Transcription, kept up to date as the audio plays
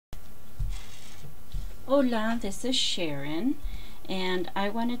Hola, this is Sharon, and I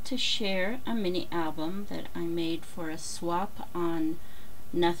wanted to share a mini album that I made for a swap on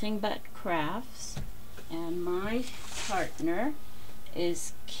Nothing But Crafts, and my partner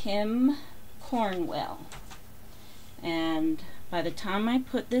is Kim Cornwell. And by the time I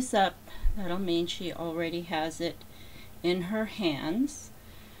put this up, that'll mean she already has it in her hands.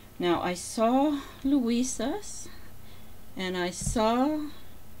 Now I saw Louisa's, and I saw,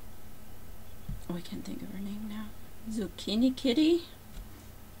 I can't think of her name now, Zucchini Kitty.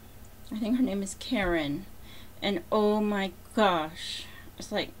 I think her name is Karen. And oh my gosh,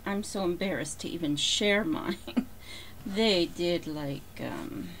 it's like I'm so embarrassed to even share mine. They did like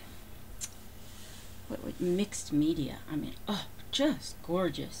what mixed media. I mean, oh, just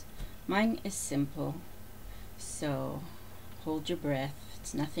gorgeous. Mine is simple, so hold your breath.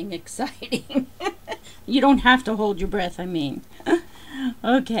 It's nothing exciting. You don't have to hold your breath, I mean.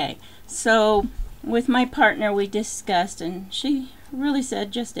 Okay, so with my partner we discussed, and she really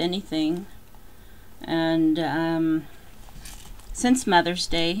said just anything. And since Mother's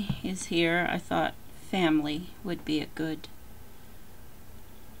Day is here, I thought family would be a good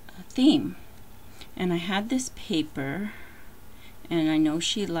theme. And I had this paper, and I know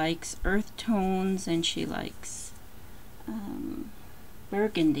she likes earth tones and she likes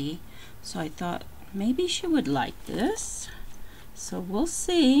burgundy, so I thought maybe she would like this. So we'll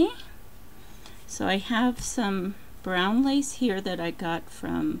see. So I have some brown lace here that I got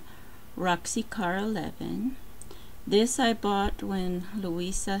from Roxy Car 11. This I bought when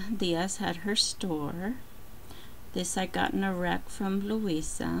Luisa Diaz had her store. This I got in a rack from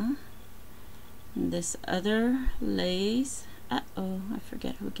Luisa. And this other lace, uh-oh, I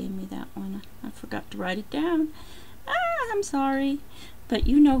forget who gave me that one. I forgot to write it down. I'm sorry, but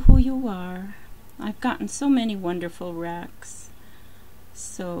you know who you are. I've gotten so many wonderful racks,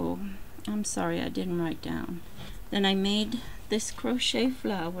 so I'm sorry I didn't write down. Then I made this crochet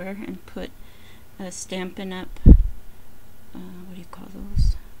flower and put a Stampin' Up, what do you call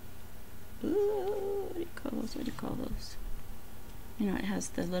those? Ooh, what do you call those? What do you call those? You know, it has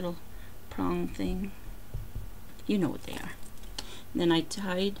the little prong thing. You know what they are. Then I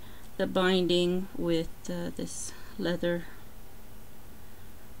tied the binding with this leather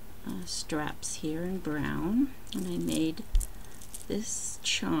straps here in brown, and I made this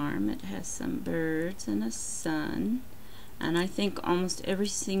charm. It has some birds and a sun, and I think almost every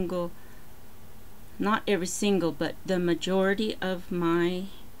single, not every single, but the majority of my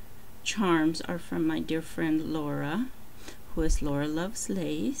charms are from my dear friend Laura, who is Laura Loves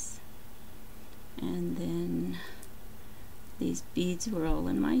Lace. And then these beads were all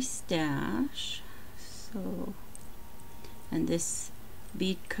in my stash. So, and this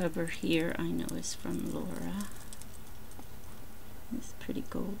bead cover here I know is from Laura. This pretty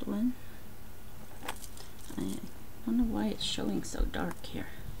gold one. I don't know why it's showing so dark here.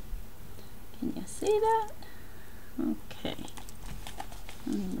 Can you see that? Okay.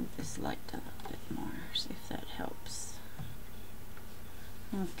 Let me move this light a little bit more, see if that helps.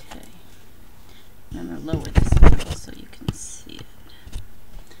 Okay. I'm going to lower this a little so you can see it.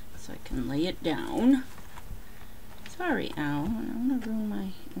 So I can lay it down. Sorry, Al. I don't want to ruin my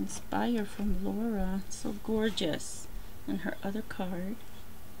Inspire from Laura. It's so gorgeous. And her other card.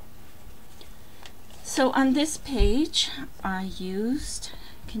 So on this page, I used,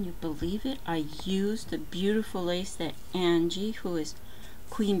 can you believe it? I used the beautiful lace that Angie, who is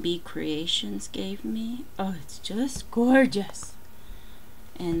Queen Bee Creations, gave me. Oh, it's just gorgeous.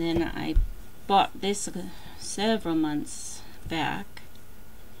 And then I bought this several months back,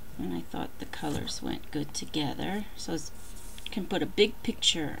 and I thought the colors went good together. So you can put a big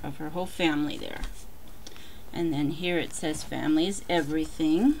picture of her whole family there. And then here it says family is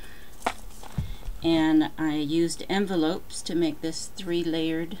everything. And I used envelopes to make this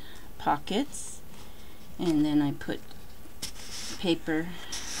 3-layered pockets. And then I put paper,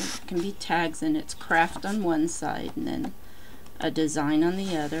 it can be tags, and it's craft on one side and then a design on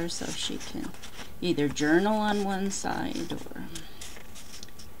the other, so she can either journal on one side or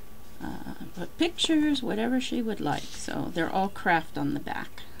put pictures, whatever she would like. So they're all craft on the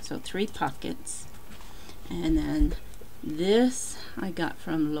back. So 3 pockets. And then this I got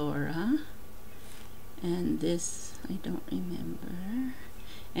from Laura, and this I don't remember.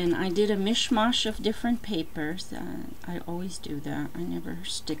 And I did a mishmash of different papers. I always do that. I never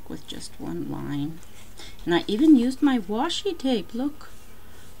stick with just one line. And I even used my washi tape. Look,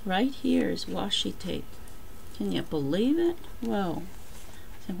 right here is washi tape. Can you believe it? Whoa.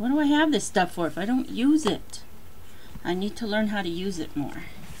 So what do I have this stuff for if I don't use it? I need to learn how to use it more.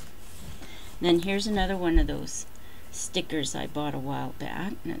 Then here's another one of those stickers I bought a while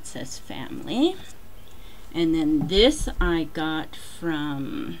back, and it says family. And then this I got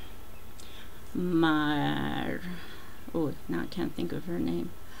from my, oh, now I can't think of her name.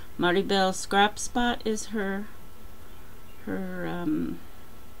 Maribel Scrap Spot is her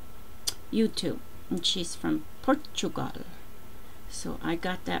YouTube, and she's from Portugal. So I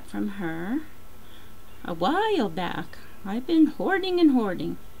got that from her a while back. I've been hoarding and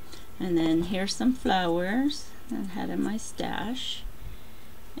hoarding. And then here's some flowers that I had in my stash.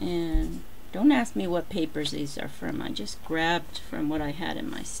 And don't ask me what papers these are from. I just grabbed from what I had in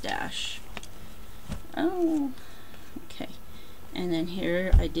my stash. Oh, okay. And then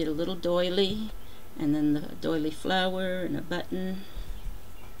here I did a little doily, and then the doily flower and a button.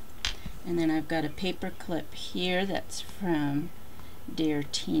 And then I've got a paper clip here that's from Dear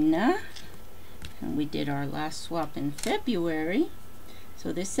Tina. And we did our last swap in February.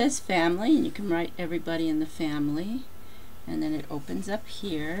 So this says family, and you can write everybody in the family. And then it opens up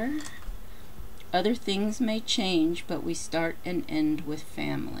here. Other things may change, but we start and end with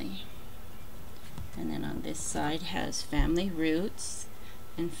family. And then on this side has family roots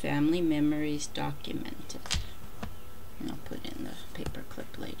and family memories documented. And I'll put in the paper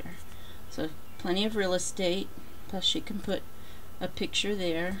clip later. So plenty of real estate, plus you can put a picture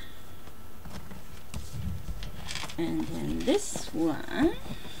there. And then this one,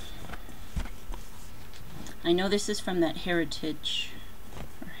 I know this is from that Heritage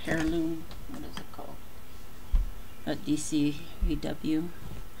or Heirloom, what is it called? At DCVW,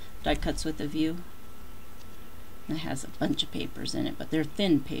 Die Cuts with a View. And it has a bunch of papers in it, but they're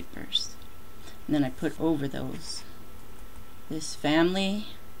thin papers. And then I put over those, this family,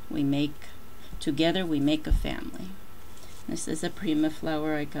 we make, together we make a family. This is a Prima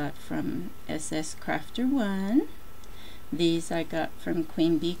flower I got from SS Crafter 1. These I got from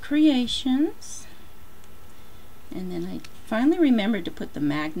Queen Bee Creations. And then I finally remembered to put the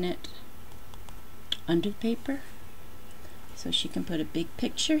magnet under the paper, so she can put a big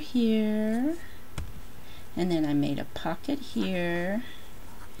picture here. And then I made a pocket here.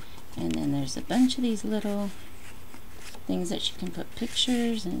 And then there's a bunch of these little things that she can put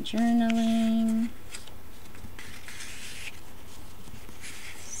pictures and journaling.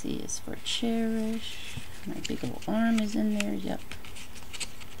 C is for cherish. My big old arm is in there. Yep.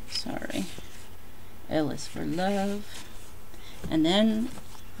 Sorry. L is for love. And then,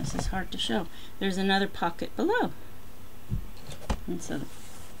 this is hard to show, there's another pocket below. And so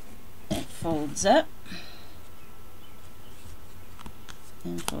it folds up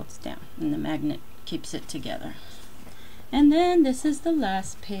and folds down. And the magnet keeps it together. And then this is the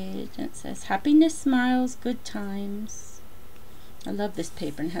last page. It says, happiness, smiles, good times. I love this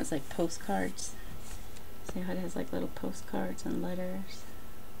paper, and it has like postcards. See how it has like little postcards and letters.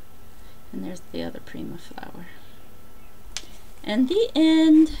 And there's the other Prima flower. And the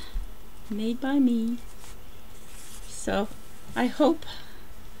end, made by me. So I hope,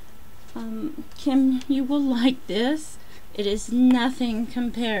 Kim, you will like this. It is nothing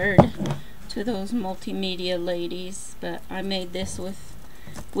compared to those multimedia ladies, but I made this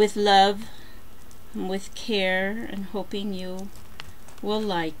with love and with care, and hoping you will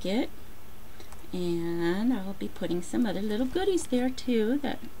like it. And I'll be putting some other little goodies there too,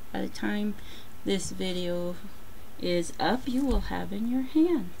 that by the time this video is up, you will have in your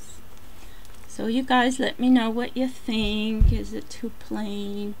hands. So you guys let me know what you think. Is it too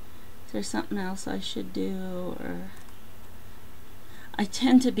plain? Is there something else I should do? Or I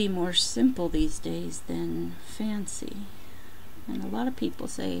tend to be more simple these days than fancy. And a lot of people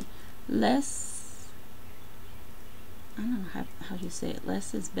say less, I don't know how you say it,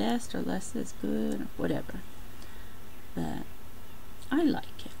 less is best or less is good or whatever. But I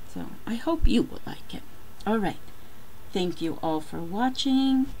like it, so I hope you will like it. Alright, thank you all for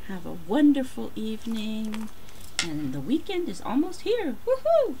watching. Have a wonderful evening. And the weekend is almost here.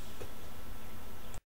 Woohoo!